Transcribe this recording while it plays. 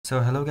So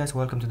hello guys,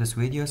 welcome to this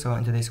video. So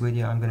in today's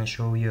video I'm going to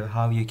show you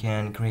how you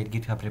can create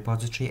GitHub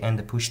repository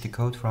and push the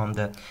code from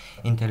the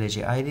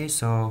IntelliJ IDEA.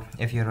 So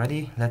if you're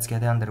ready, let's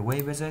get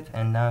underway with it.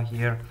 And now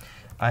here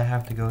I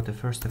have to go to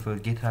first of all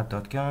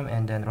github.com,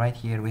 and then right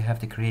here we have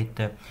to create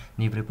the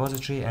new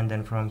repository, and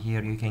then from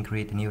here you can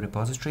create a new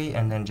repository,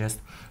 and then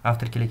just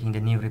after clicking the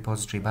new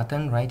repository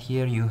button right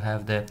here you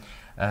have the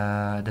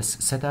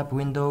setup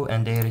window,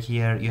 and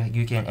here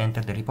you can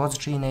enter the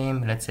repository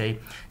name. Let's say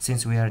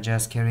since we are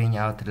just carrying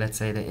out, let's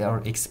say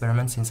our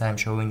experiment, since I'm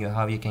showing you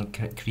how you can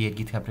create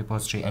GitHub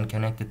repository and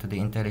connect it to the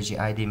IntelliJ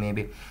IDEA,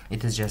 maybe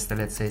it is just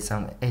let's say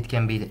it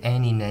can be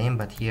any name,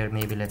 but here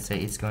maybe let's say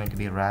it's going to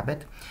be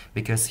rabbit,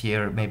 because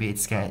here maybe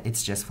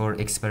it's just for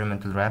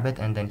experimental rabbit.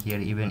 And then here,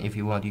 even if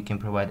you want, you can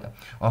provide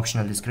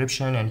optional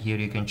description, and here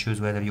you can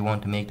choose whether you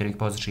want to make the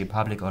repository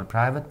public or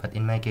private. But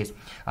in my case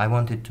I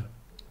wanted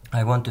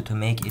to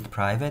make it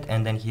private,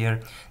 and then here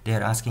they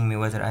are asking me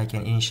whether I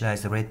can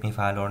initialize the readme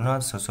file or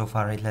not. So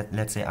far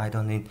let's say I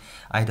don't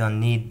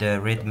need the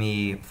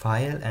readme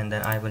file, and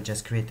then I will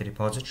just create the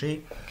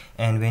repository.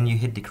 And when you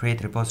hit the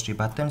create repository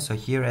button, so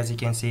here as you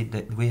can see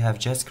that we have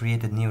just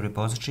created new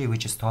repository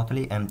which is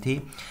totally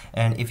empty.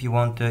 And if you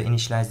want to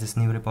initialize this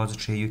new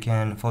repository, you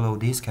can follow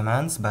these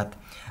commands, but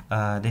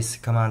these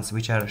commands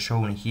which are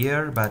shown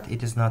here, but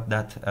it is not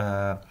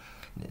that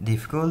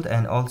difficult.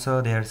 And also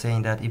they are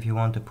saying that if you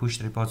want to push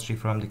the repository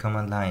from the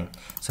command line,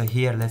 so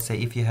here let's say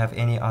if you have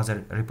any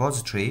other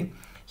repository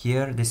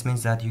here, this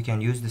means that you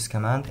can use this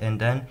command and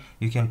then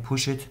you can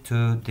push it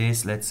to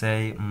this, let's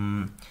say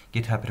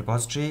GitHub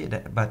repository.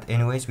 But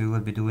anyways, we will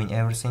be doing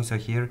everything, so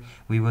here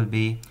we will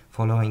be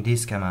following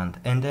this command.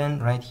 And then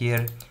right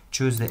here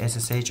choose the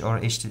SSH, or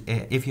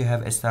if you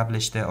have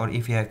established or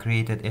if you have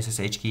created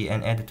SSH key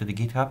and added to the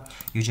GitHub,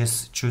 you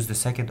just choose the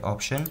second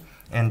option.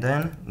 And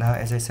then now,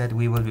 as I said,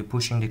 we will be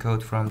pushing the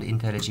code from the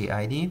IntelliJ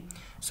IDEA.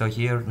 So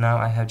here now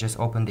I have just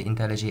opened the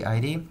IntelliJ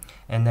IDEA,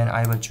 and then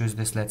I will choose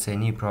this, let's say,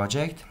 new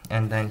project.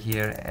 And then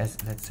here, as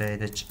let's say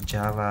the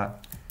Java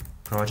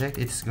project,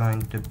 it's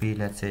going to be,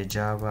 let's say,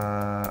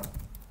 Java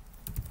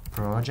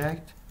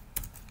project,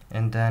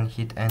 and then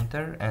hit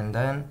enter. And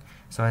then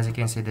so as you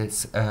can see,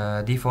 this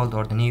default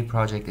or the new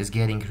project is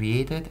getting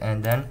created,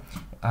 and then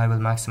I will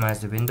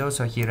maximize the window.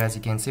 So here as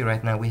you can see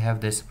right now we have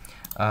this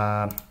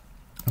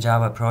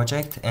Java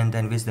project, and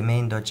then with the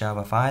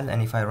main.java file.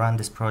 And if I run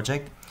this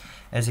project,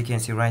 as you can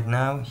see right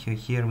now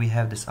here we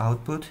have this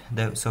output.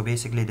 So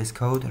basically this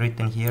code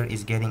written here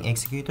is getting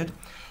executed.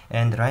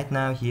 And right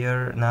now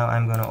here, now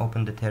I'm gonna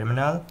open the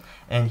terminal,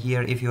 and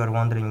here if you are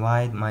wondering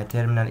why my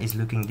terminal is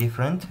looking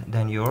different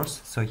than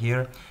yours, so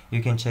here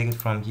you can check it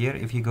from here.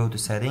 If you go to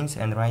settings,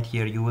 and right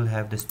here you will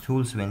have this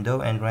tools window,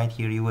 and right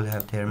here you will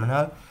have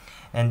terminal.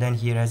 And then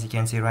here as you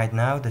can see right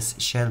now, this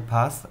shell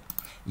path,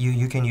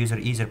 you can use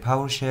either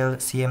PowerShell,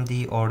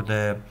 CMD, or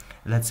the,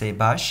 let's say,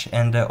 bash.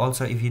 And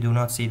also if you do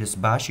not see this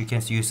bash, you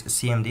can use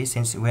CMD,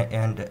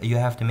 and you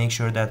have to make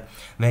sure that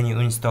when you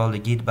install the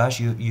git bash,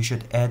 you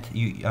should add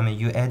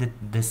you added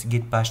this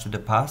git bash to the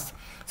path,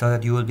 so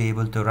that you will be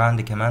able to run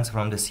the commands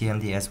from the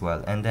CMD as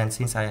well. And then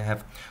since I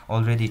have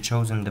already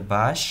chosen the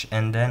bash,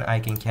 and then I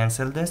can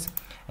cancel this.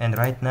 And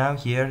right now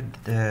here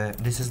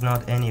this is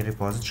not any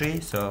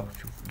repository. So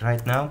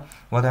right now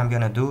what I'm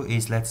gonna do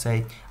is, let's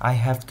say I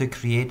have to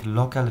create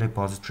local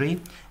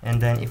repository,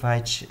 and then if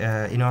I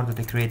in order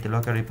to create the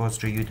local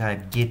repository, you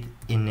type git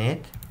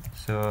init.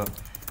 So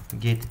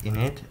git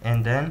init,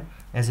 and then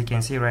as you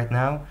can see right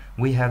now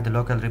we have the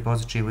local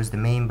repository with the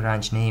main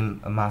branch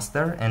name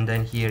master. And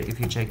then here if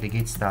you check the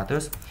git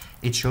status,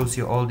 it shows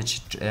you all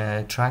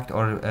the tracked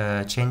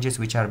or changes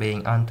which are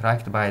being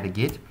untracked by the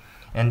git.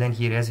 And then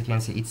here as you can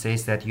see, it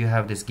says that you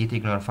have this git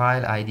ignore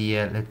file,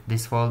 IDEA,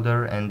 this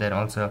folder, and then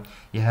also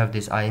you have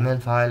this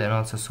IML file and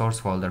also source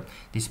folder.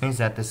 This means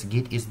that this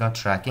git is not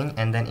tracking.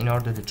 And then in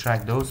order to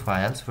track those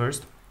files,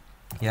 first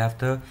you have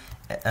to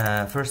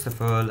first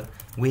of all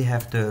we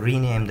have to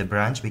rename the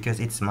branch, because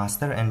it's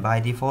master, and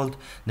by default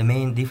the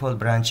main default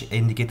branch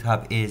in the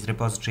GitHub is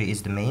repository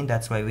is the main.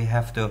 That's why we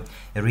have to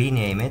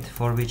rename it,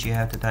 for which you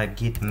have to type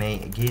git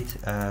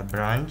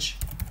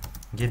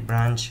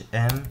branch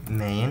m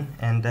main,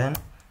 and then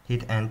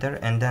hit enter.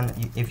 And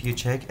then if you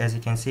check, as you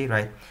can see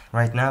right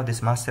now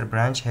this master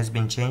branch has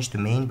been changed to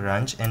main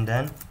branch. And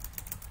then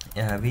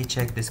we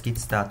check this git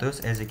status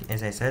as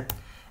I said,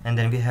 and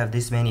then we have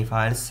this many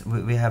files.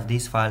 We have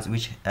these files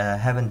which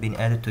haven't been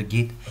added to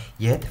git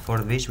yet, for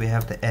which we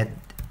have to add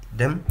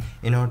them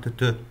in order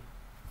to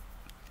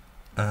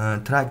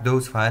track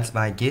those files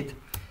by git.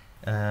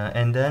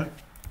 And then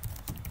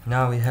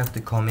now we have to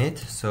commit,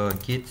 so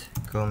git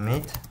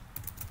commit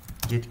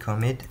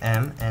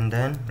m, and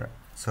then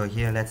so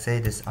here let's say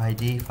this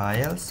id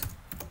files,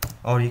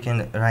 or you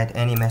can write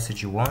any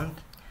message you want.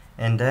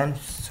 And then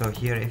so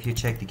here if you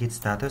check the git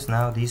status,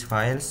 now these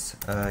files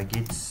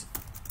git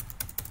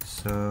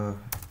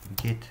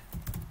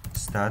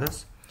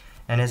status,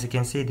 and as you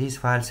can see these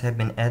files have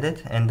been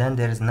added, and then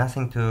there is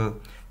nothing to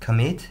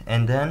commit.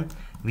 And then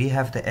we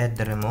have to add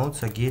the remote,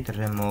 so git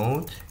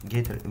remote,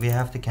 we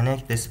have to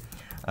connect this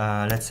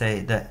let's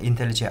say the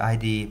IntelliJ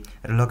IDEA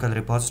local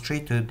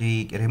repository to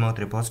the remote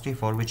repository,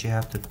 for which you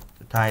have to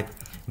type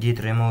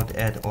git remote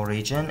add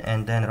origin,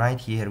 and then right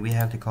here we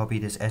have to copy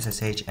this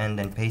SSH and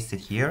then paste it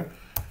here,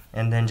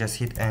 and then just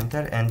hit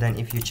enter. And then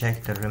if you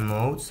check the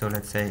remote, so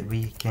let's say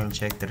we can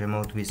check the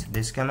remote with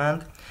this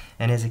command,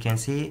 and as you can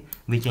see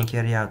we can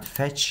carry out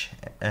fetch,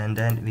 and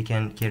then we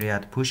can carry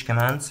out push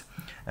commands,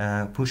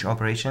 push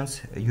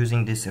operations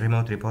using this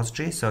remote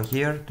repository. So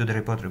here to the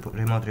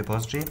remote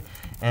repository,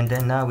 and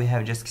then now we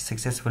have just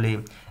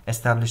successfully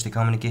established the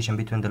communication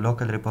between the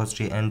local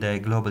repository and the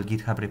global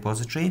GitHub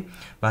repository.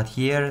 But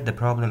here the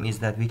problem is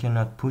that we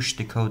cannot push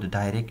the code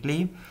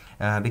directly,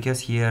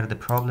 because here the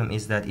problem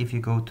is that if you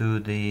go to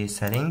the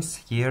settings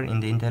here in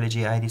the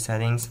IntelliJ IDEA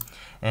settings,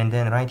 and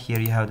then right here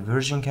you have the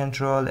version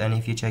control, and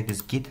if you check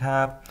this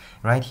GitHub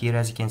right here,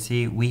 as you can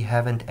see we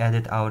haven't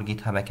added our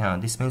GitHub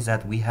account. This means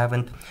that we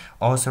haven't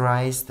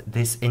authorized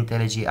this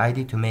IntelliJ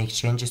IDEA to make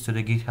changes to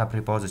the GitHub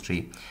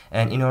repository.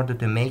 And in order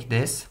to make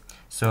this,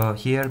 so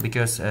here,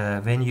 because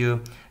when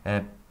you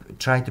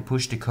try to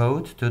push the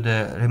code to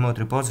the remote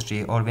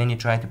repository, or when you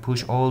try to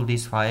push all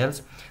these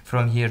files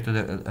from here to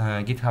the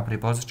GitHub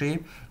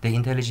repository, the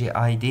IntelliJ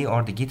IDEA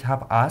or the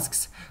GitHub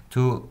asks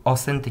to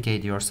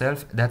authenticate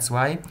yourself. That's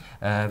why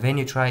when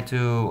you try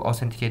to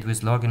authenticate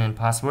with login and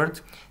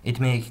password, it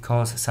may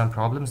cause some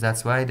problems.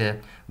 That's why the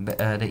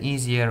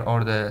easier,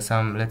 or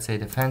let's say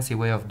the fancy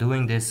way of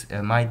doing this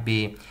might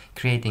be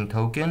creating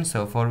token.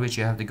 So for which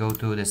you have to go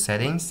to the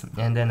settings,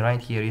 and then right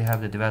here you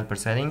have the developer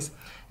settings,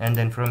 and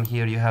then from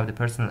here you have the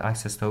personal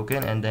access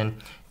token, and then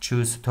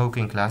choose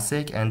token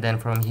classic, and then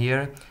from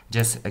here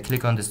just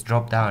click on this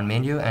drop down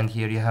menu, and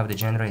here you have the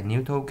generate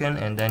new token,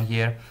 and then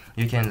here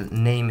you can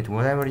name it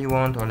whatever you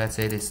want, or let's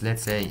say it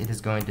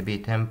is going to be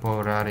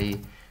temporary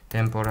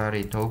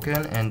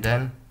token. And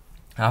then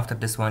after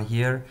this one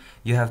here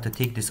you have to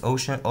tick this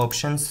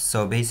options.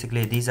 So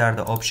basically these are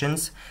the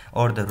options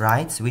or the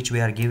rights which we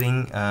are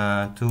giving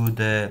to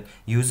the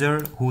user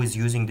who is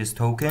using this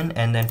token.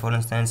 And then for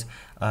instance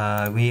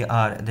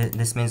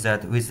this means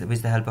that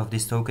with the help of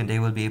this token they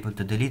will be able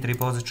to delete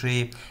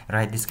repository,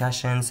 write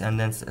discussions, and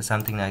then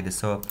something like this.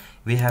 So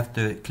we have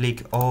to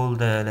click all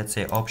the, let's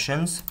say,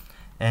 options,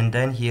 and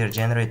then here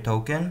generate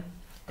token.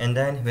 And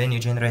then when you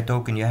generate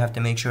token, you have to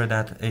make sure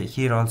that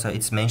here also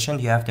it's mentioned,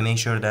 you have to make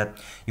sure that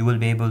you will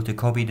be able to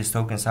copy this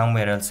token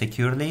somewhere else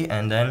securely,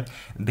 and then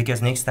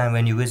because next time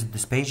when you visit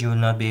this page you will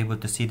not be able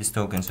to see this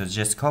token. So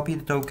just copy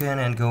the token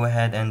and go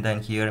ahead, and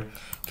then here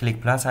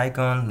click plus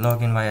icon,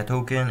 login via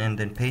token, and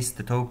then paste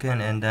the token,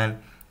 and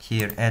then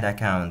here add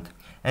account.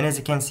 And as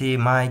you can see,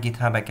 my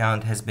GitHub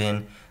account has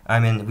been,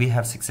 we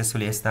have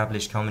successfully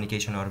established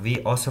communication, or we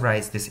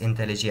authorized this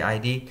IntelliJ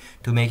IDEA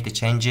to make the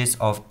changes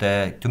to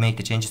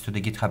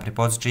the GitHub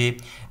repository,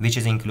 which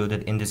is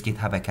included in this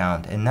GitHub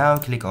account. And now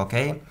click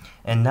OK.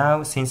 And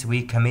now since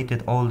we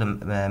committed all the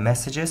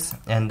messages,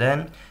 and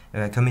then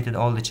committed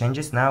all the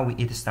changes, now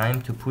it is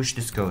time to push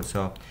this code.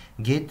 So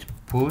git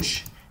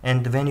push,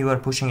 and when you are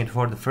pushing it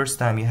for the first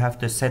time, you have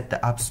to set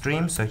the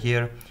upstream. So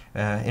here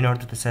in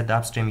order to set the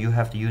upstream, you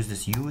have to use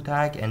this U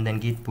tag, and then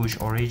git push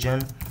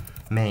origin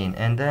main,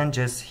 and then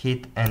just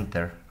hit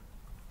enter.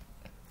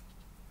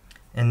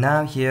 And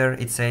now here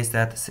it says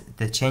that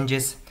the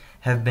changes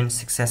have been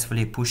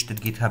successfully pushed to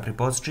the GitHub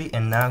repository.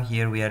 And now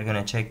here we are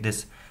gonna check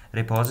this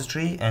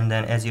repository, and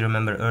then as you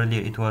remember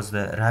earlier it was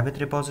the rabbit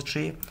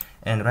repository,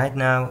 and right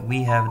now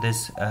we have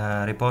this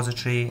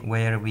repository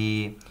where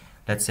we,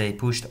 let's say,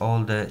 pushed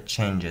all the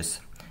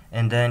changes.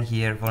 And then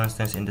here, for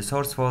instance, in the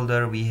source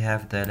folder we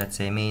have the, let's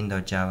say,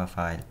 main.java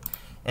file.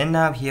 And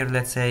now here,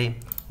 let's say,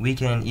 we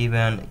can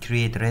even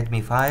create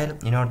readme file.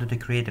 In order to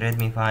create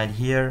readme file,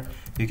 here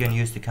you can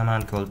use the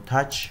command called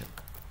touch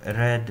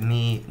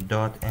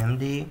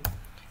readme.md,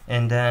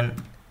 and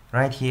then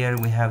right here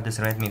we have this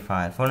readme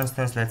file. For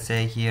instance, let's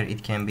say here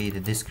it can be the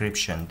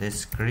description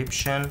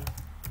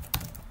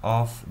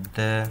of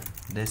the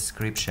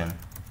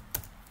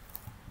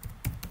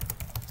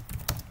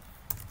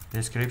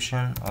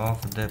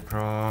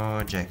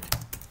project,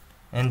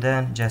 and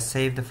then just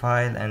save the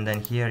file. And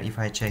then here if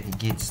I check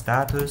git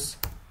status,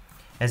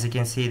 as you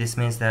can see, this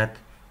means that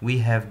we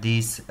have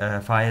this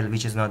file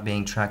which is not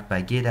being tracked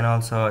by Git, and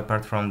also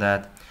apart from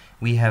that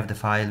we have the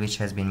file which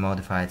has been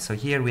modified. So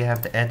here we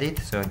have the edit,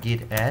 so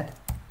git add,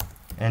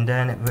 and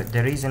then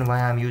the reason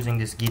why I'm using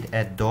this git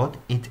add dot,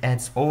 it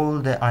adds all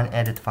the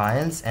unadded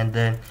files. And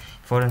then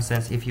for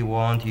instance, if you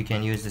want, you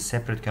can use the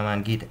separate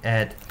command git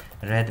add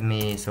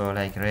readme, so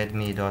like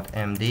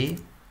readme.md,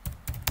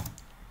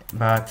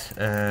 but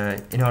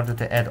in order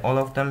to add all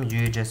of them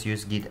you just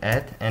use git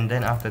add, and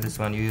then after this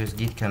one you use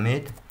git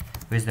commit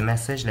with the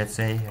message, let's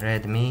say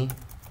readme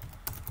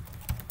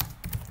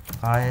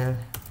file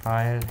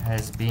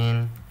has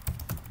been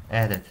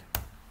added,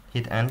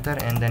 hit enter.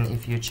 And then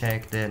if you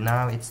check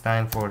now it's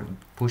time for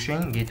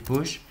pushing, git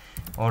push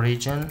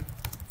origin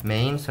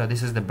main, so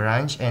this is the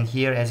branch. And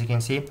here as you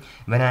can see,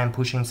 when I'm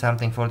pushing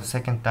something for the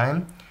second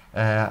time,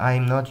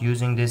 I'm not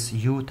using this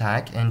U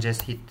tag, and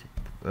just hit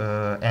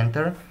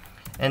enter.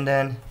 And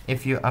then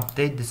if you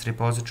update this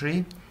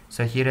repository,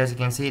 So here, as you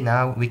can see,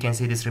 now we can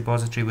see this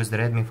repository with the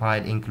readme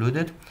file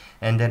included.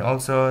 And then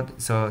also,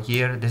 so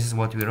here, this is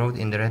what we wrote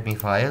in the readme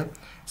file.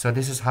 So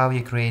this is how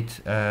you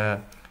create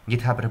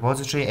GitHub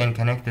repository and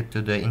connect it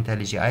to the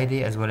IntelliJ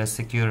IDEA, as well as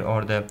secure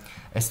or the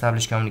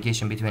established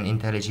communication between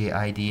IntelliJ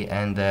IDEA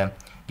and the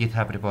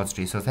GitHub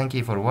repository. So thank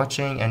you for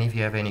watching, and if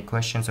you have any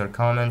questions or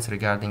comments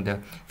regarding the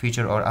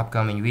future or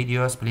upcoming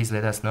videos, please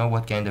let us know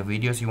what kind of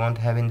videos you want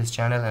to have in this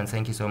channel. And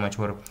thank you so much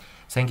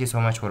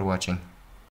for watching.